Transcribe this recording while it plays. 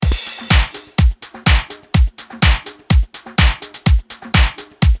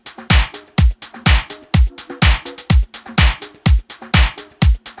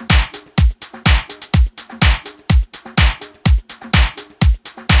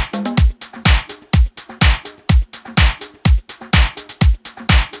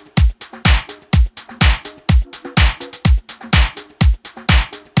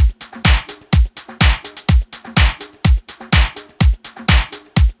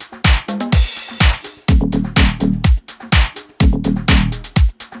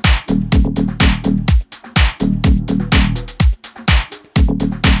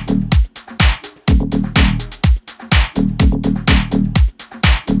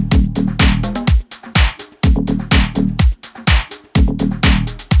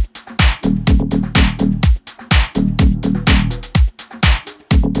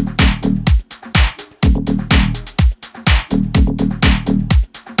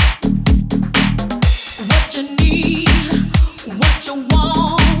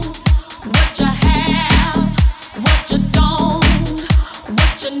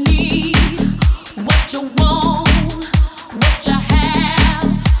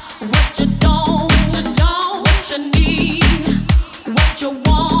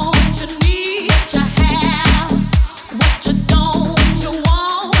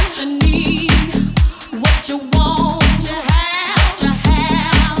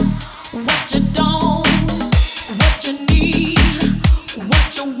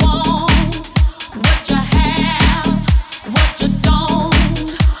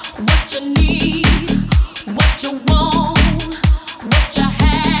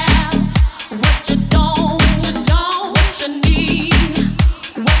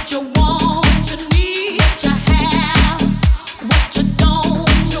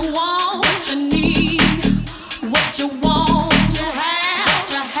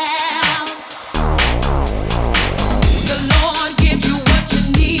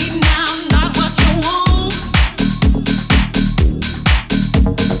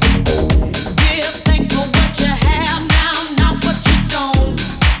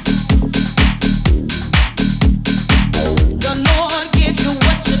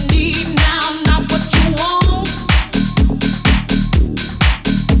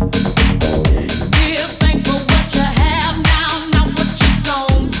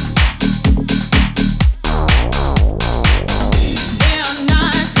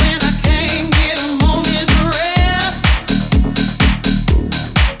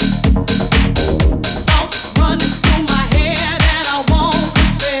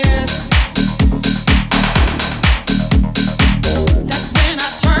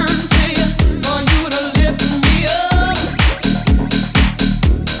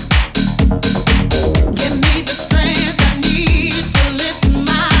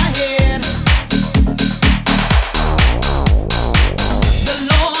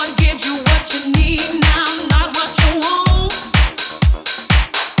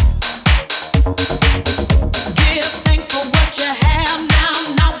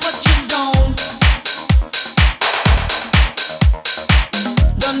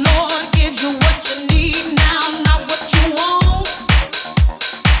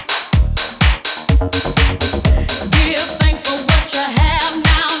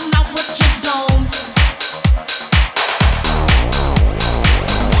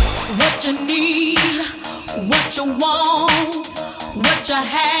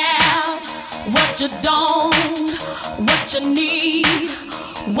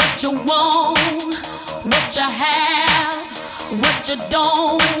what you want, what you have, what you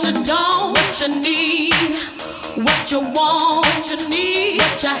don't, what you need, what you want, what you need,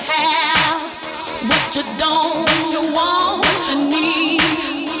 what you have, what you don't, what you want, what you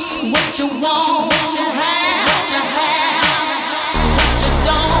need, what you want, what you have, what you have, what you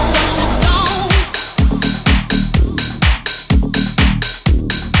don't, what you don't.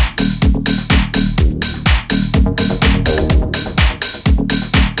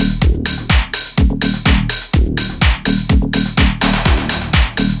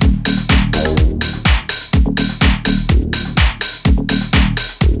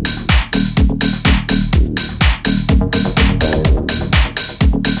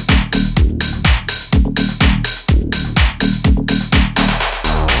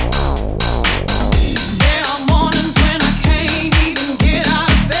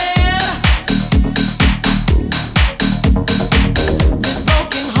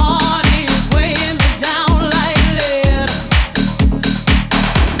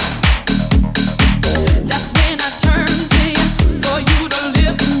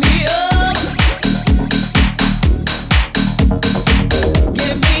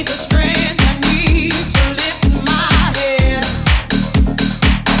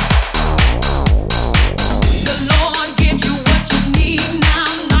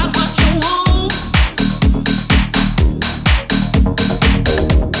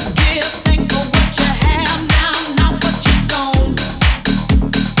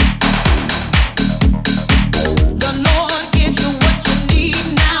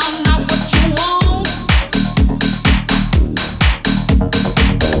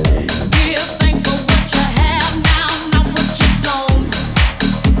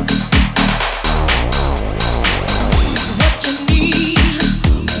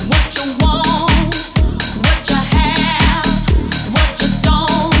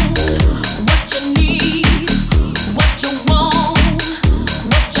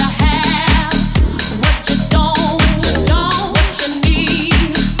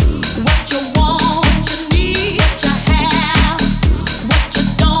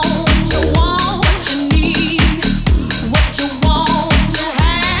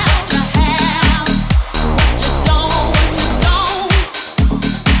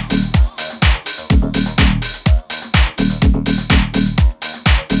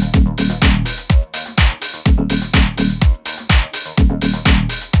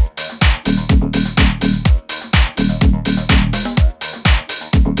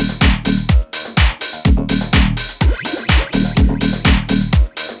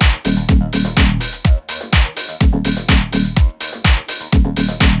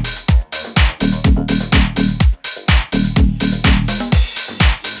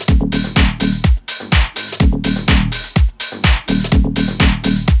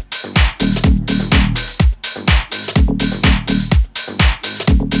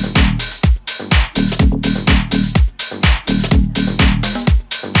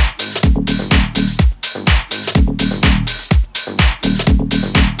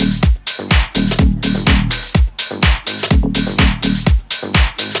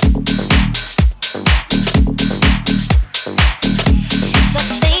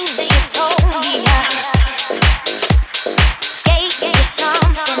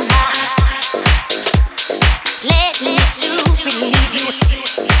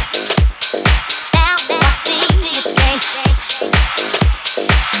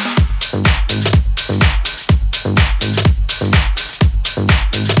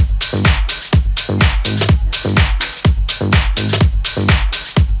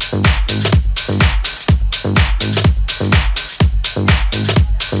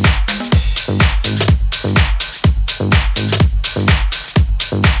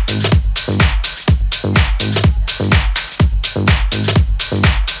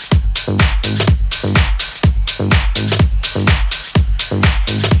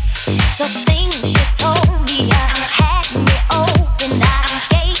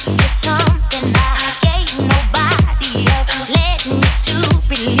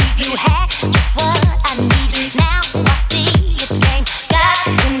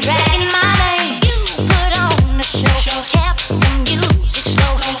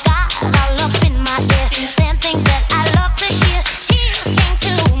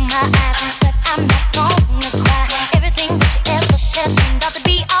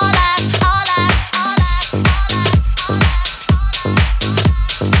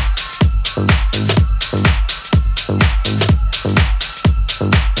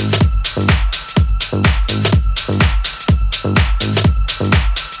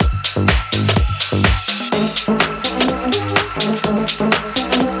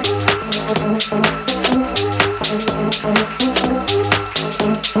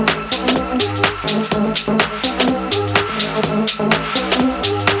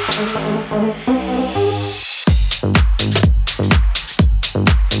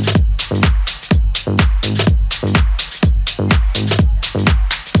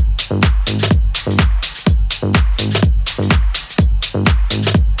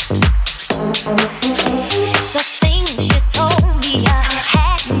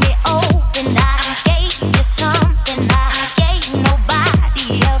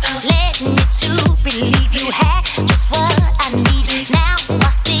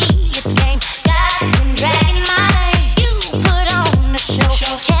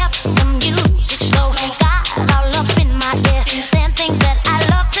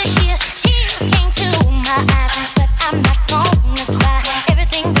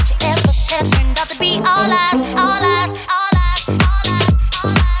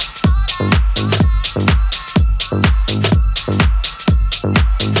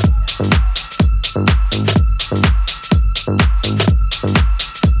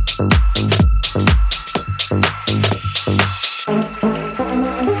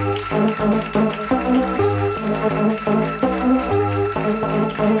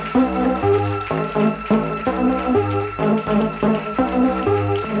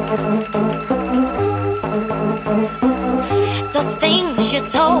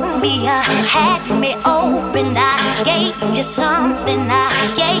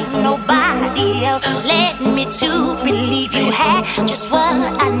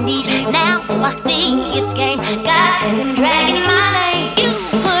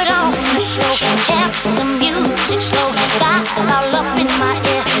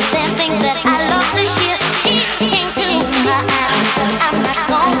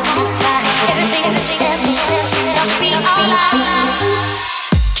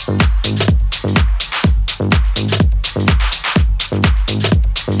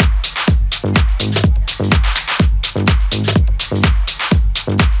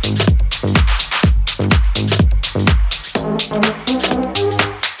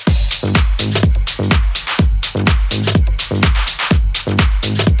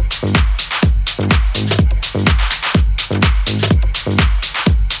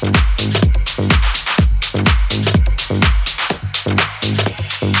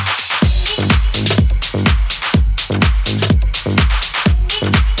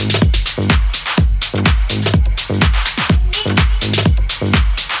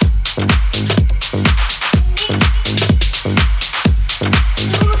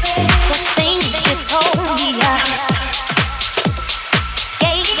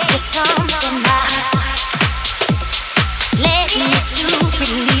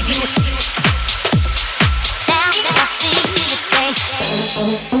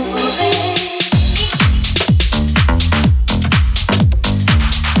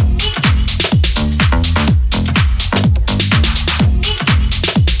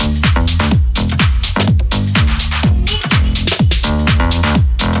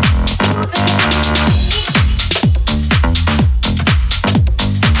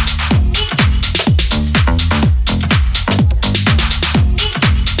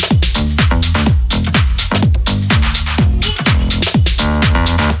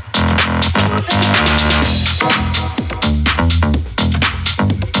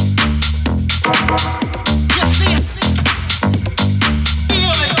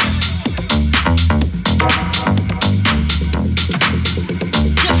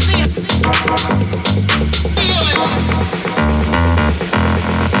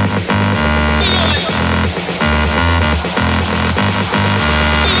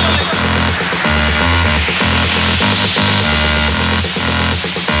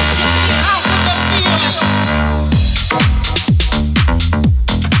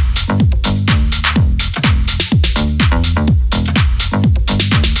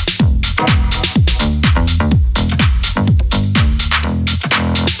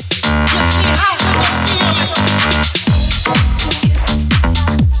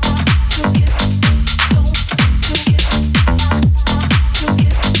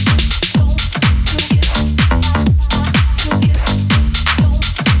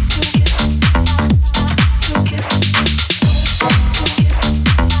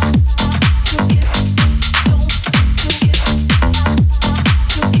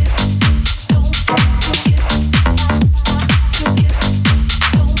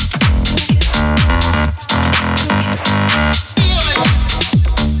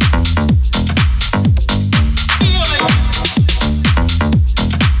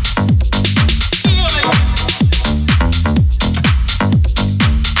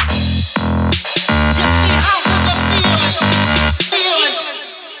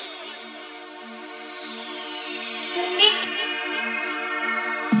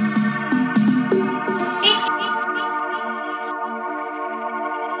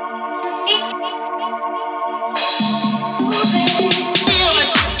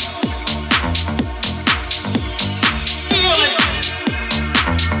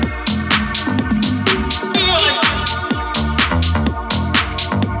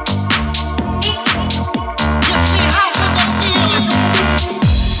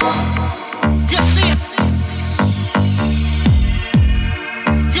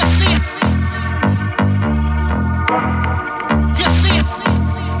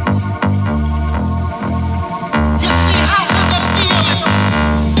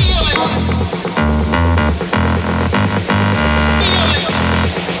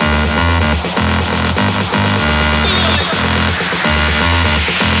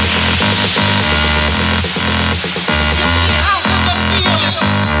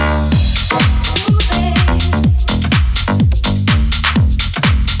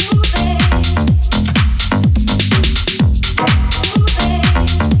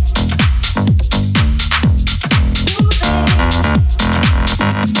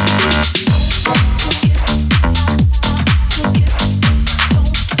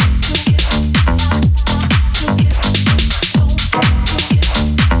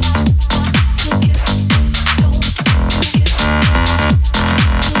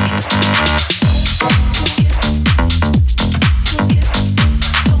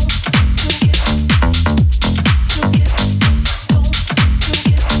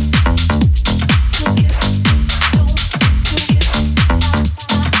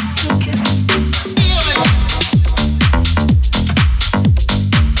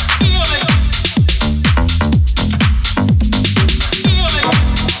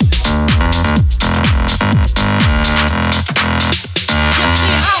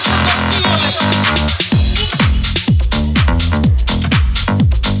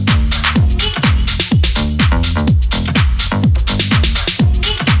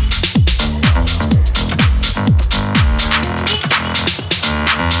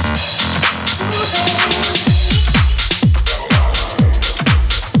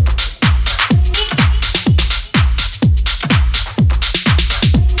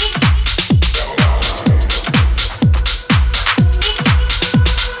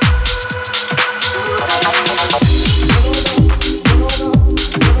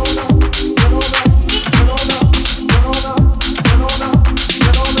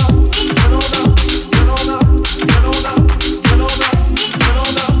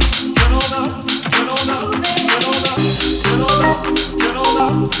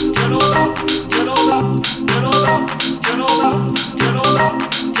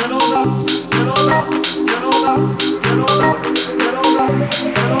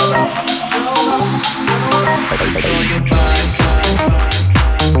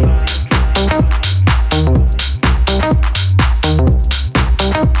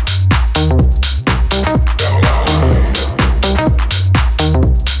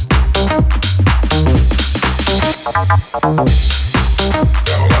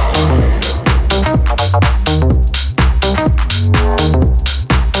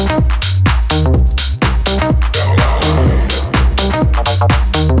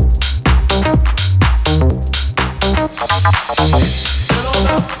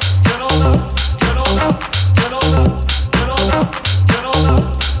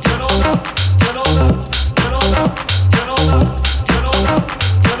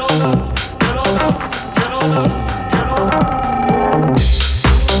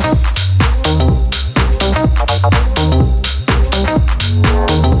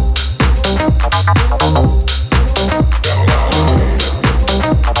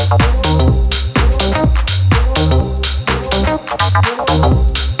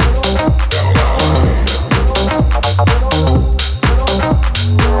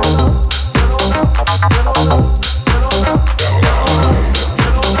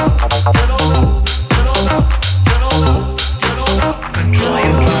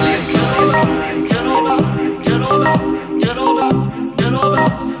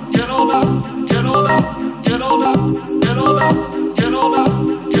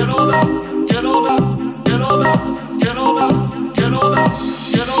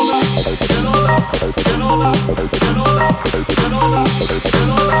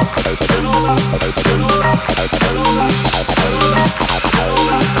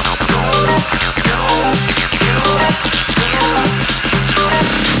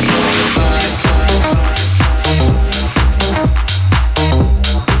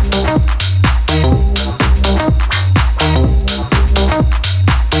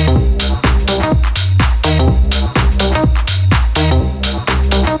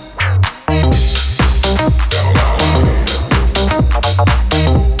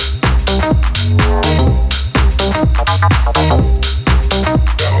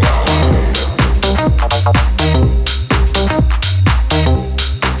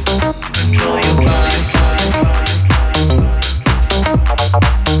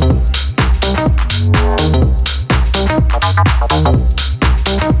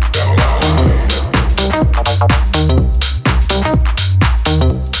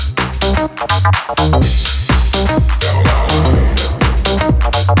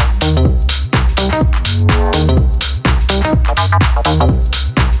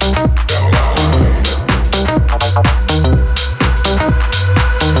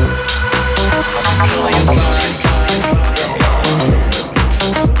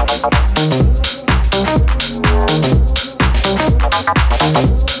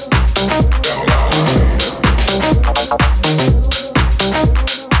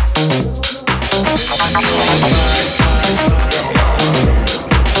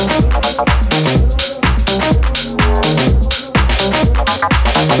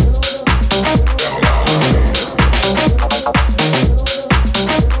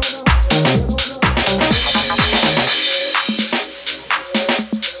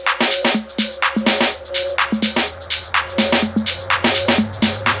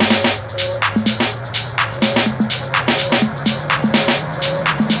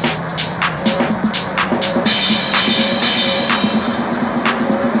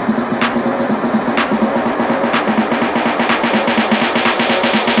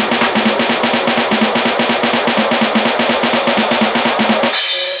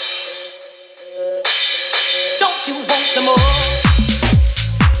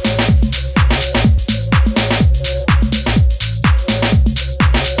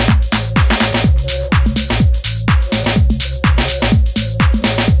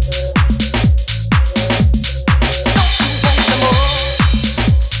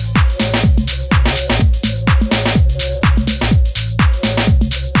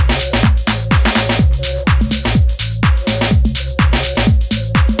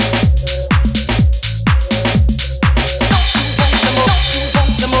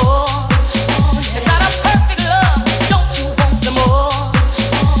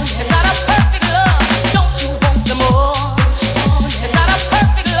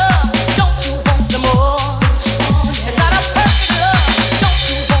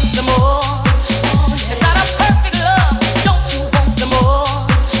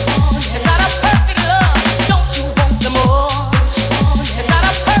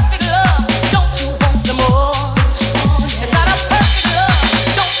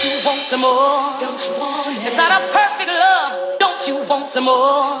 some more? Don't you want it? It's not a perfect love. Don't you want some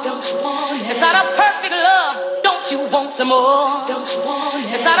more? Don't you want it? It's not a perfect love. Don't you want some more? Don't you want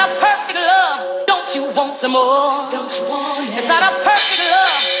it? It's not a perfect love. Don't you want some more? Don't you want it? It's not a perfect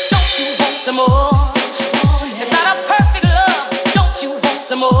love. Don't you want some more? Don't you want it? It's not a perfect love. Don't you want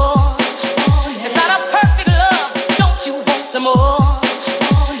some more? Don't you want it? It's not a perfect love. Don't you want some more? Don't you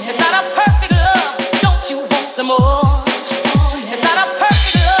want it? It's not a perfect love. Don't you want some more? It's not a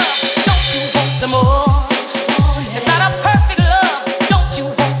perfect love. Don't you want some more? It's not a perfect love. Don't you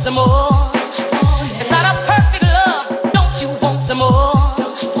want some more? It's not a perfect love. Don't you want some more?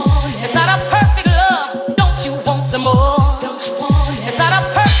 It's not a perfect love. Don't you want some more? It's not a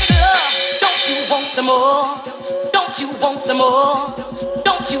perfect love. Don't you want some more? Don't you want some more?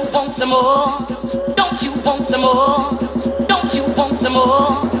 Don't you want some more? Don't you want some more? Don't you want some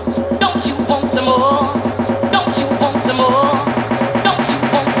more? Don't you want some more? Don't you want some more? Don't you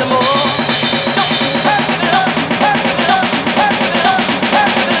want some more? Don't you perfect love? You perfect love? You perfect love? You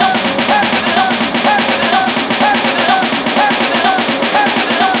perfect love? You perfect love? You perfect love? You perfect love? You perfect love? You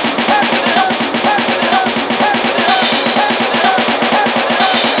perfect love? You perfect love? You perfect love? You perfect love? You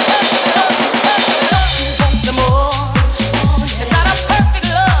perfect love? You perfect love? You want some more? It's not a perfect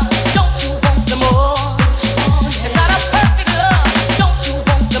love. Don't you want some more? It's not a perfect love. Don't you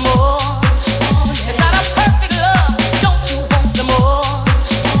want some more? It's not a perfect love. Don't you want some more?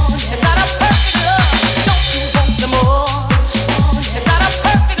 It's not a perfect love. Don't you want some more? It's not a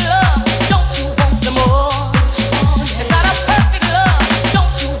perfect love. Don't you want some more? It's not a perfect love.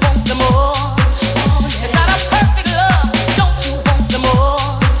 Don't you want some more? It's not a perfect love. Don't you want some more?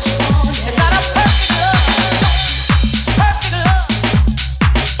 It's not a perfect love. Perfect love. Perfect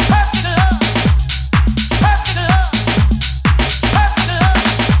love. Perfect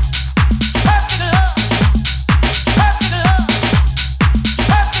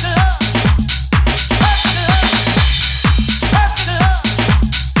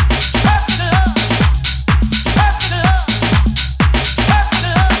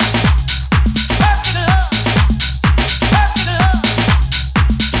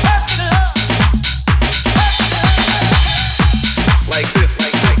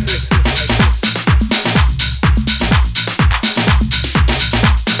Perfect love. Perfect love. Perfect love. Perfect love. Perfect love. Perfect love. Perfect love. Perfect love. Perfect love.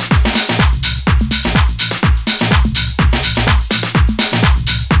 Perfect love. Perfect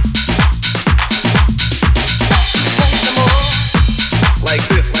love. Perfect love. Like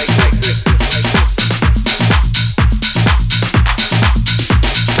this, like this, like this.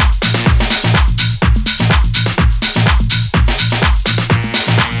 Like this,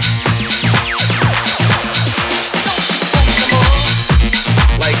 like this, like this, like this.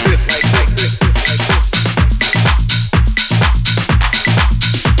 Like this, like this, like this, like this.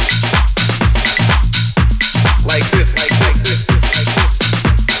 Like this, like this, like this,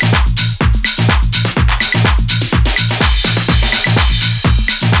 like this.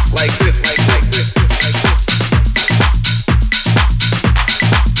 Like this, like this, like this, like this.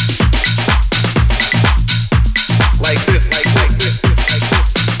 Like this, like this, like this, like this.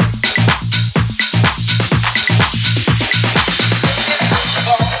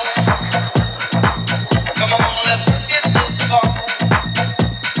 Come on, let's get this far.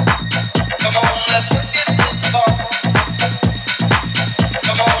 Come on, let's get this far. Come on, let's get this far.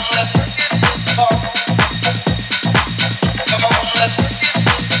 Come on, let's get this far. Come on, let's get this far. Come on, let's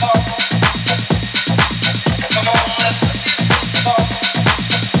get this far.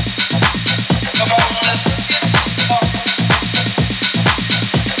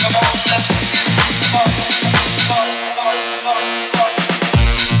 on, let's get this far.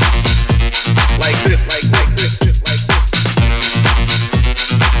 Like this, like this, just like this.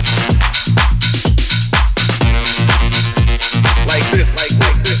 Like this, like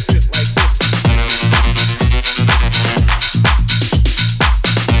this, just like this.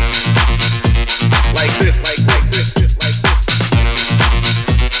 Like this, like this, just like this.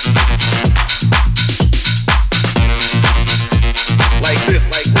 Like this,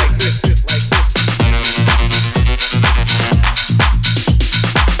 like this, just like this.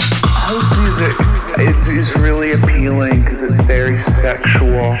 House music is really appealing because it's very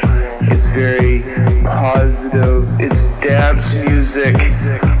sexual, it's very positive, it's dance music.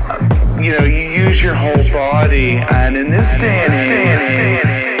 You know, you use your whole body, and in this day and age,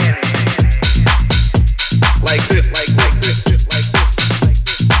 Like this, like this, just like this.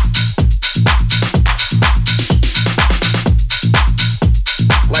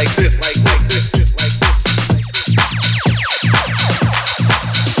 Like this, like this, just like this.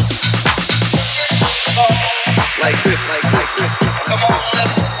 Like this, like this, just come on,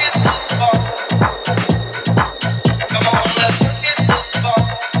 let's get this far. Come on, let's get this far.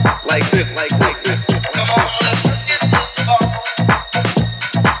 Like this.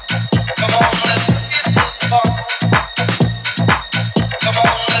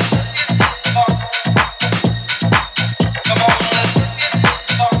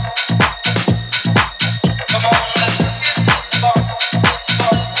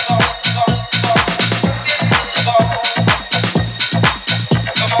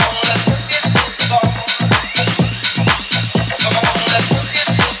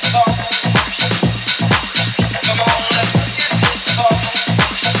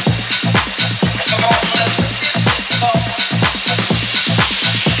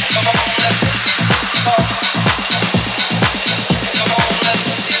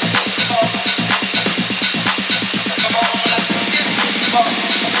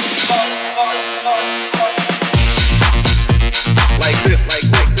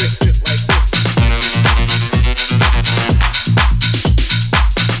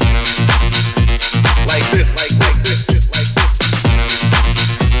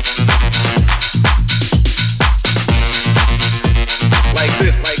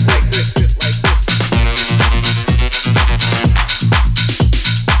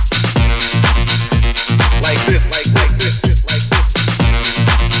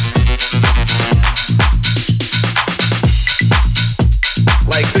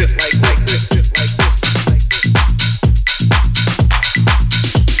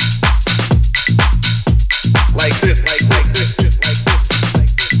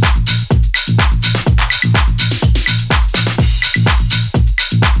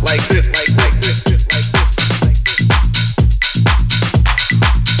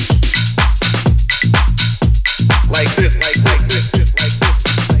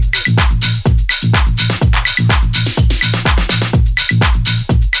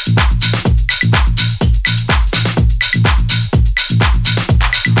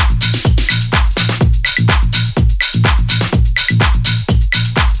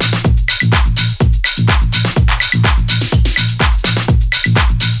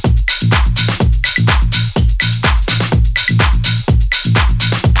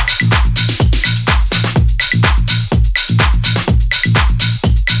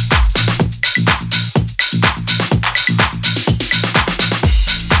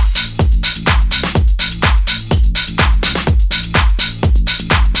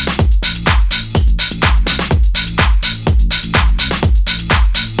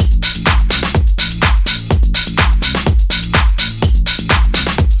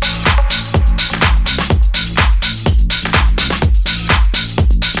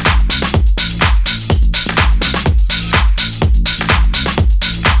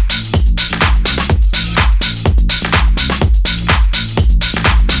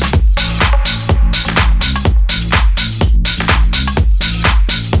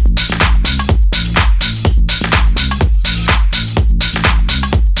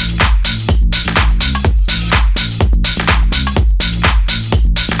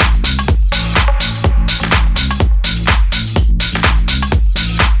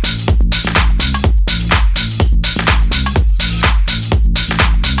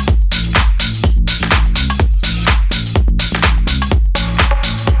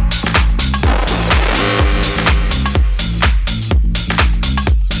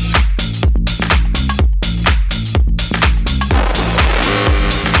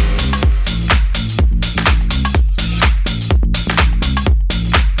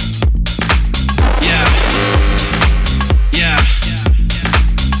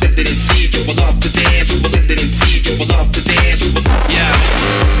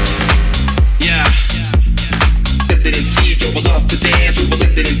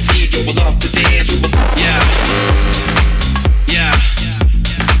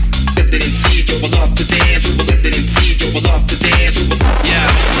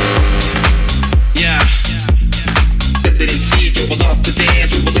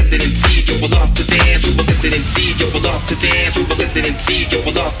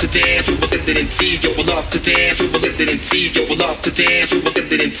 to dance, we will lift it and see. Yo, we love to dance, we will lift it and see. Yo, we love to dance, we will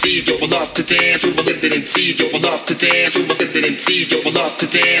lift it and see. Yo, we love to dance, we will lift it and see. Yo, we love to dance, we will lift it and see. Yo, we love to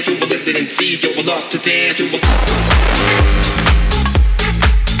dance, we will lift it and see. Yo, we love to dance, we will.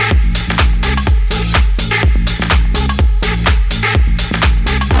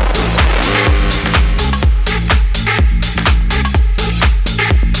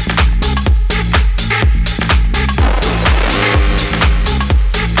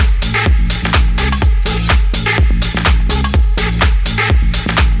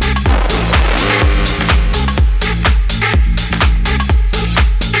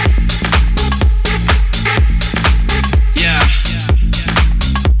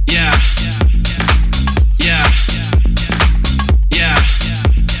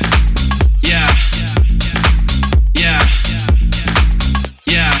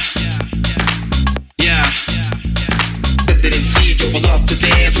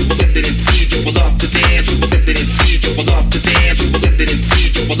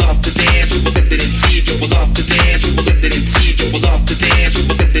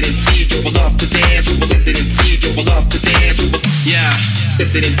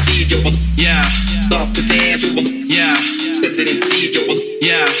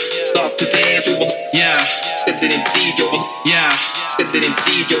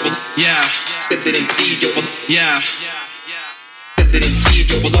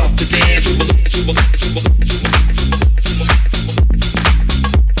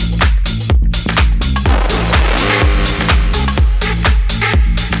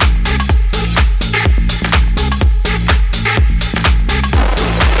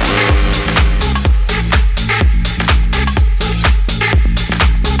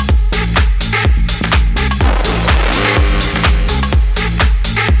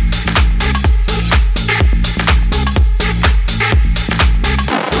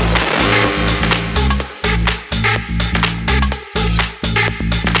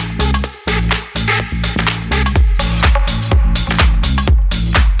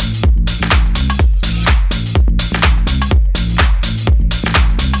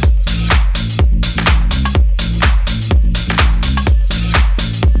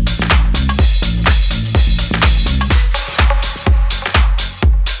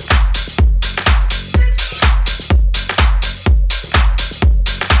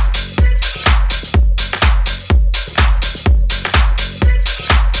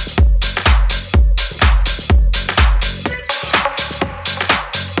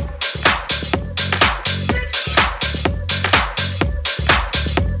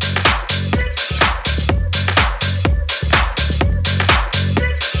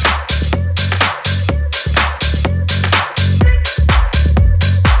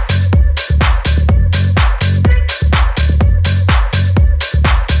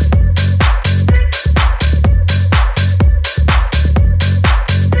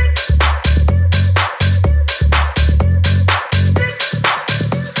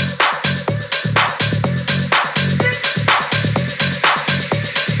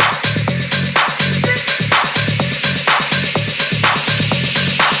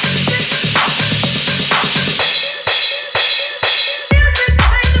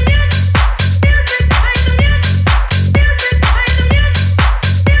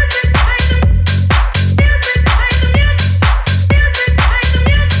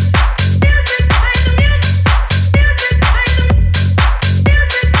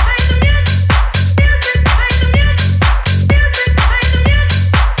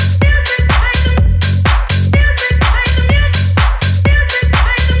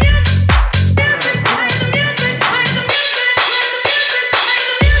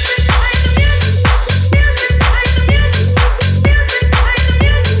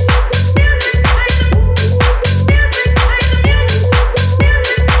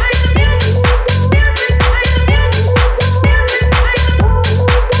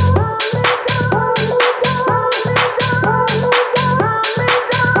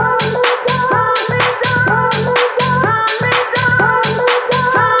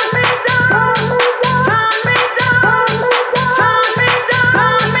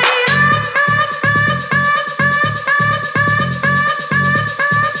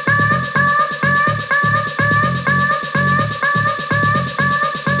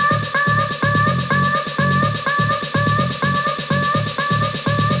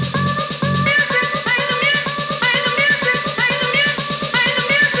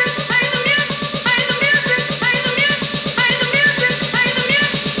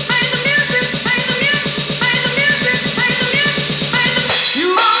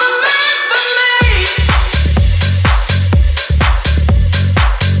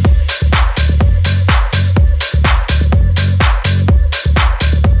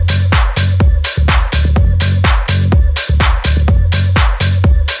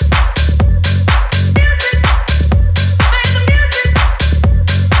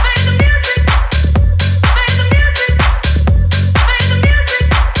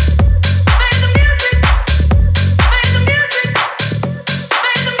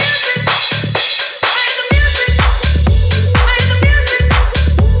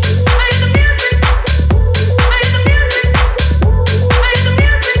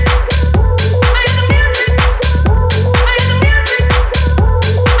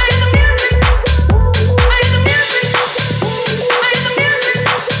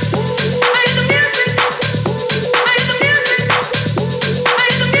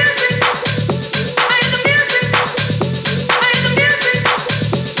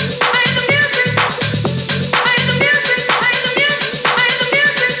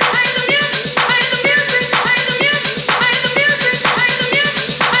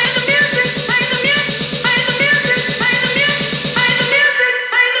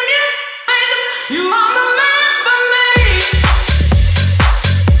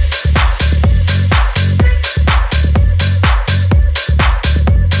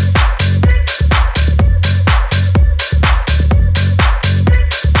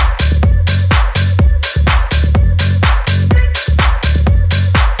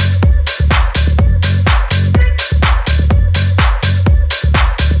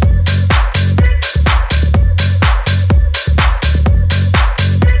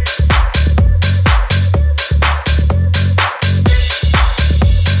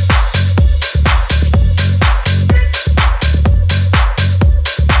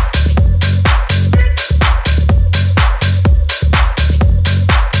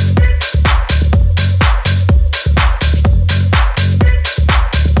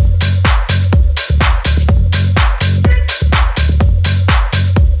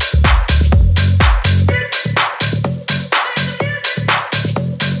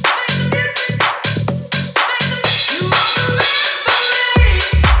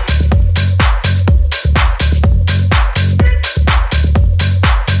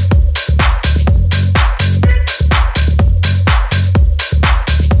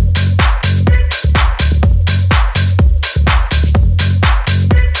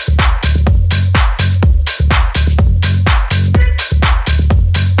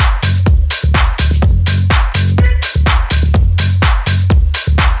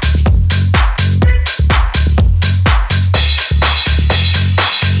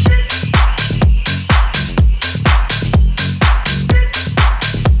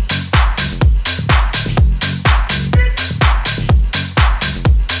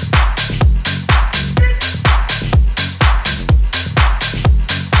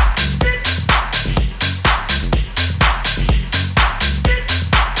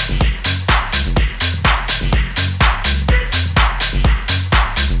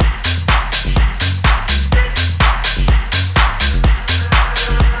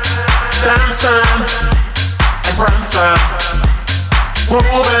 dancing and prancing,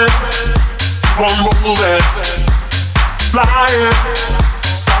 moving, keep on moving, flying,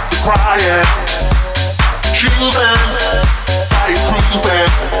 stop the crying, choosing, why you cruising.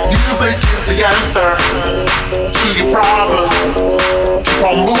 Music is the answer to your problems. Keep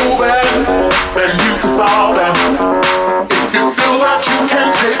on moving, then you can solve them. If you feel that you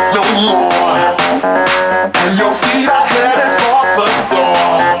can't take no more, and your feet are headed for the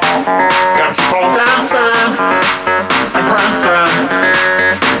door, gotta keep on dancing and prancing,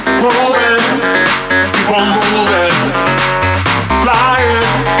 moving, keep on moving, flying,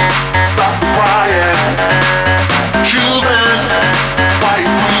 stop the crying, choosing, why you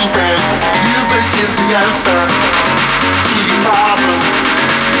cruising. Music is the answer to your problems.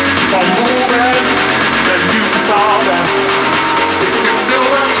 Keep on moving, then you can solve them. If you feel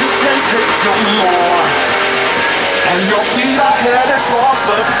that you can't take no more, and your feet are headed for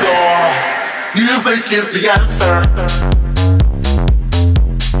the door, music is the answer.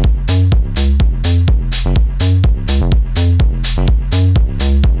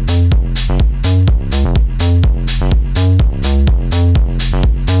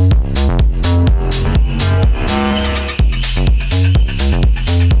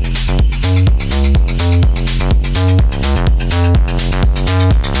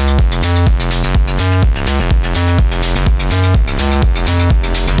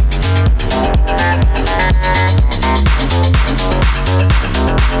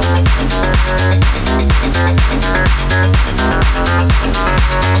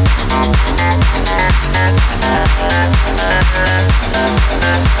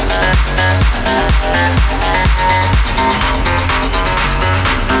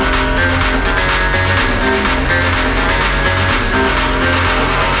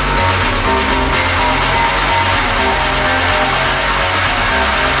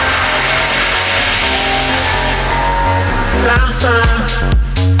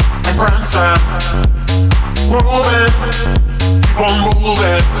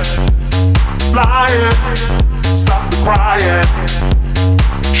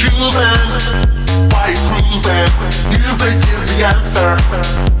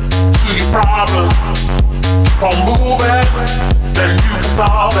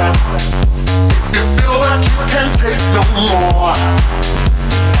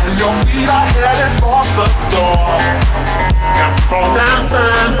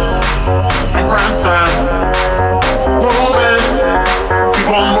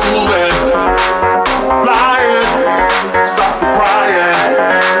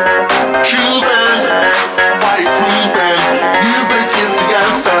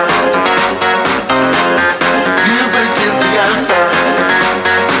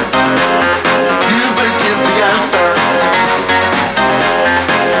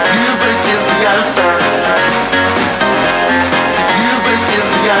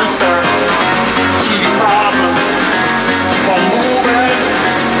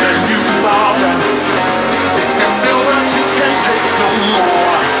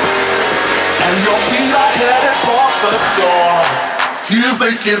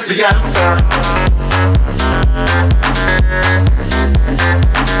 Music is the answer.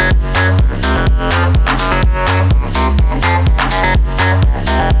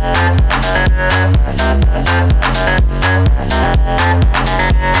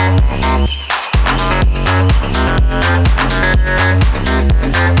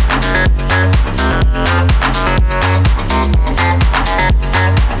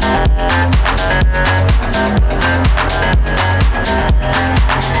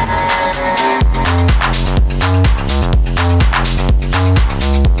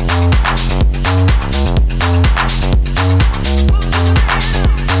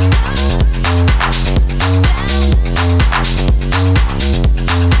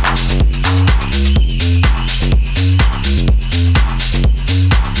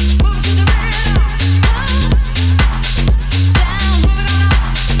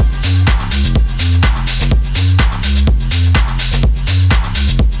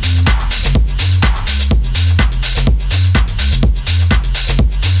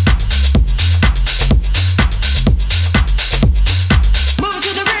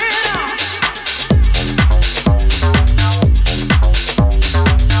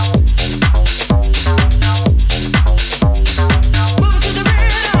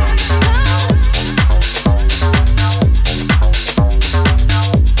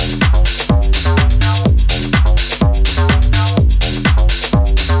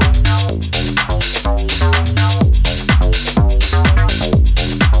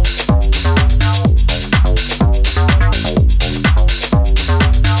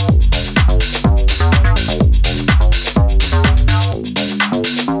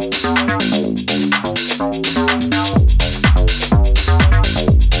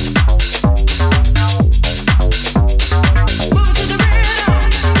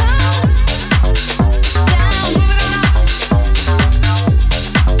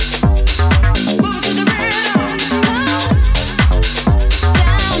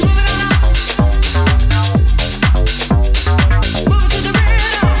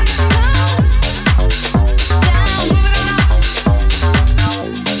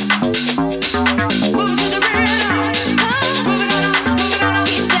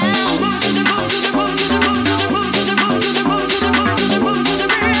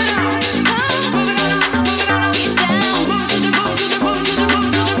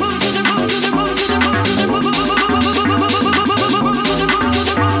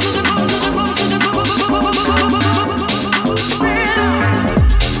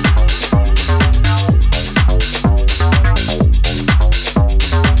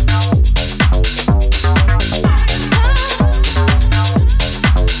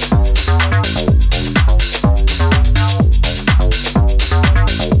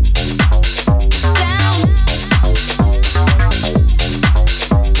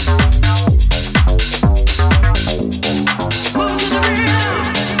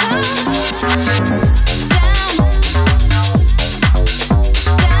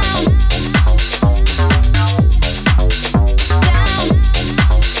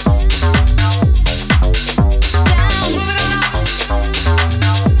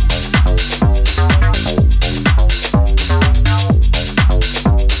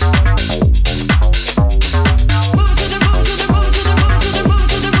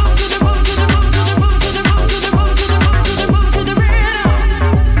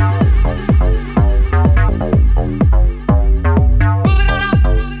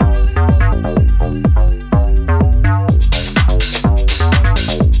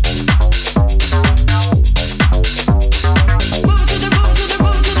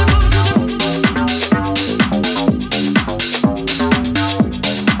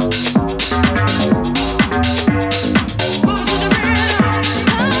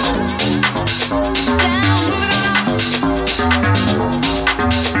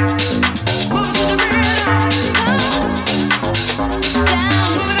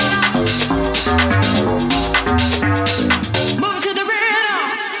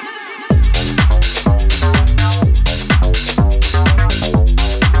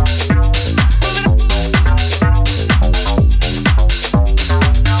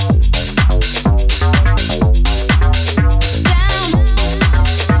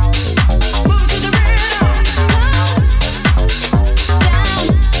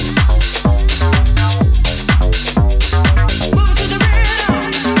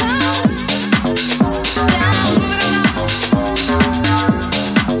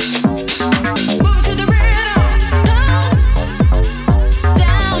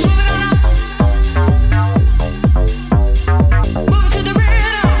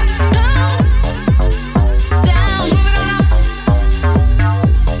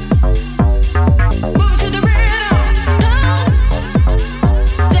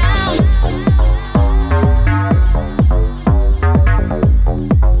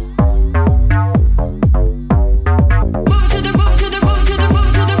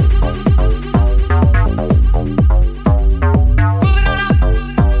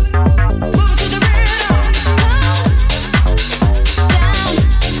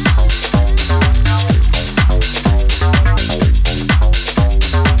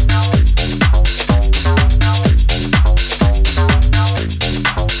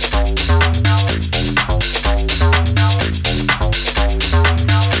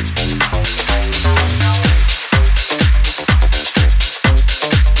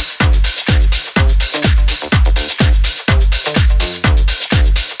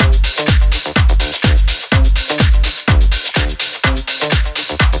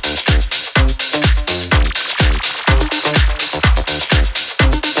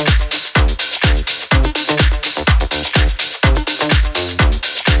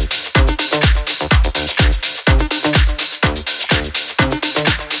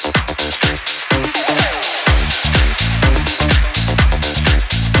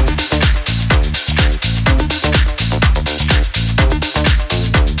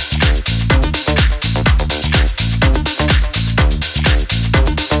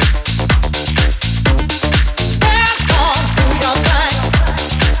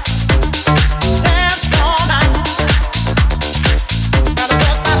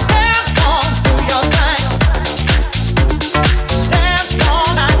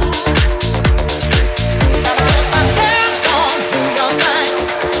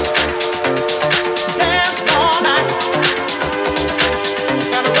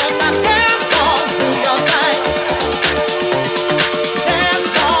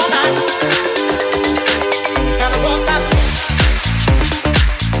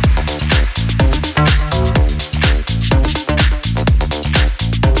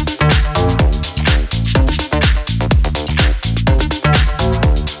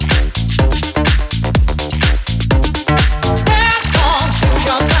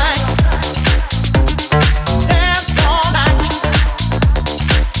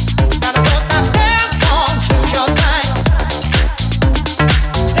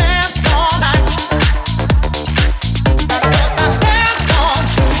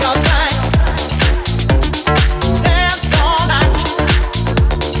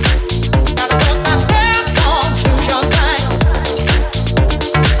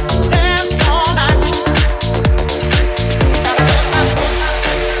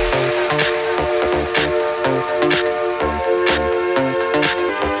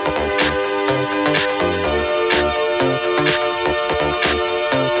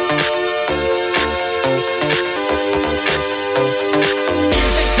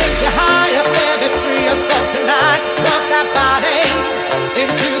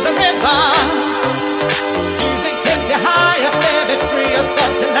 into the rhythm. Music takes you higher, baby, free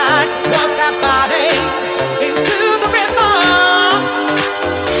yourself tonight. Work that body into the rhythm.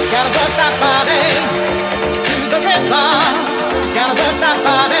 Gotta work that body to the rhythm. Gotta work that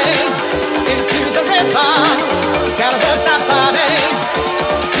body into the rhythm. Gotta work that body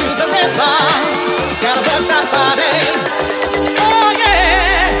to the rhythm. Gotta work that body. Oh yeah.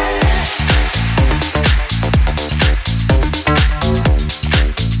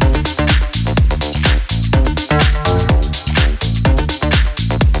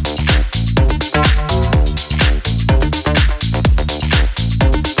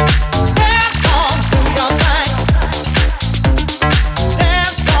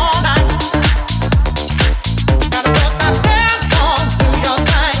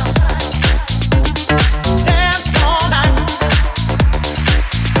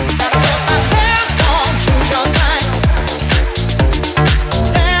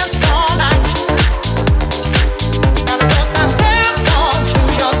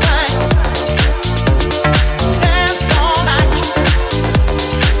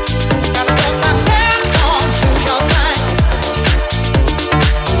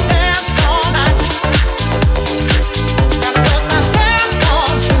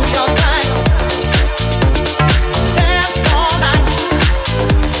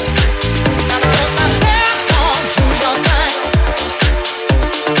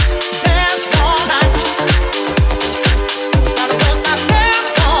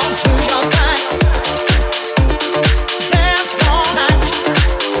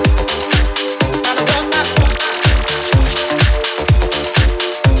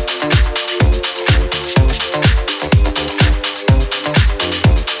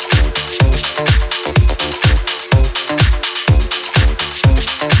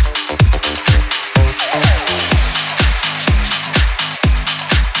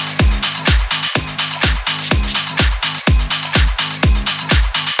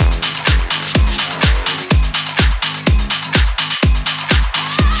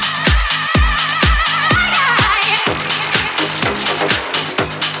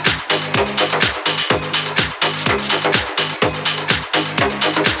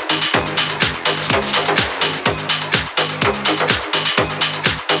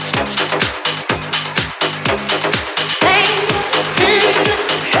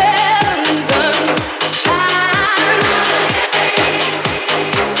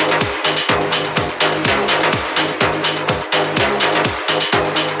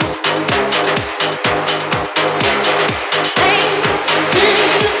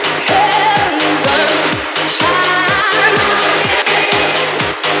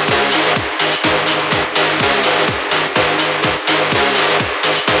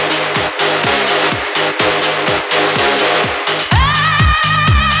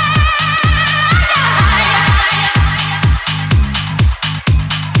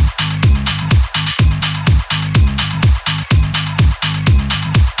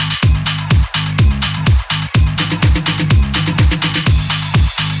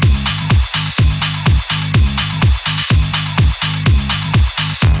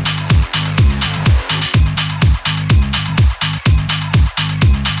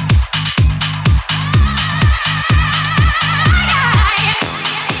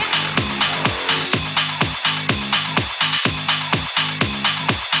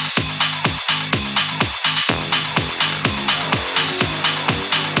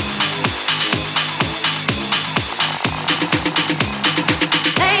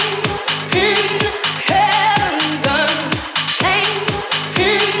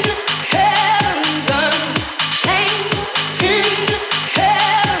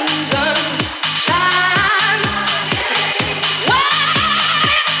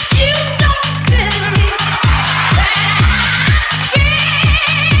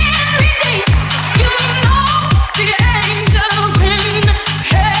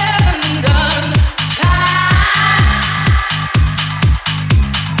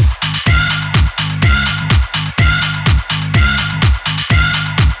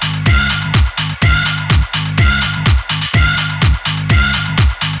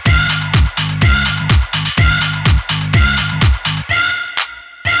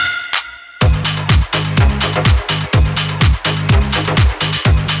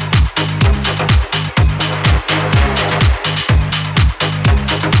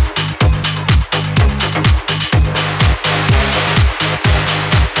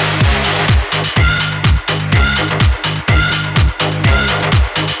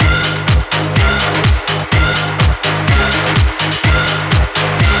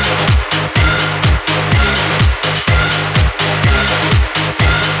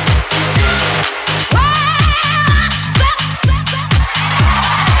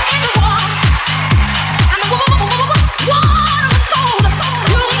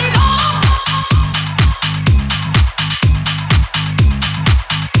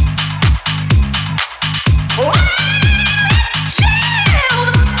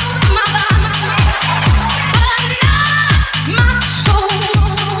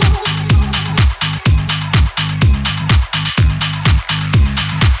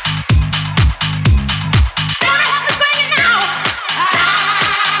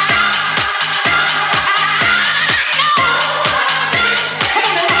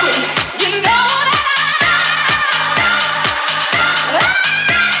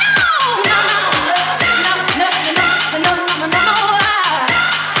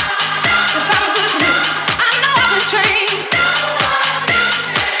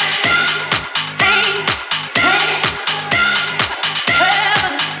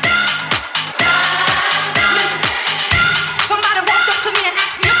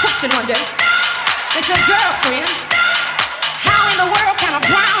 wondered. They said, girlfriend, how in the world can a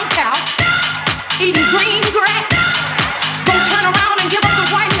brown cow eating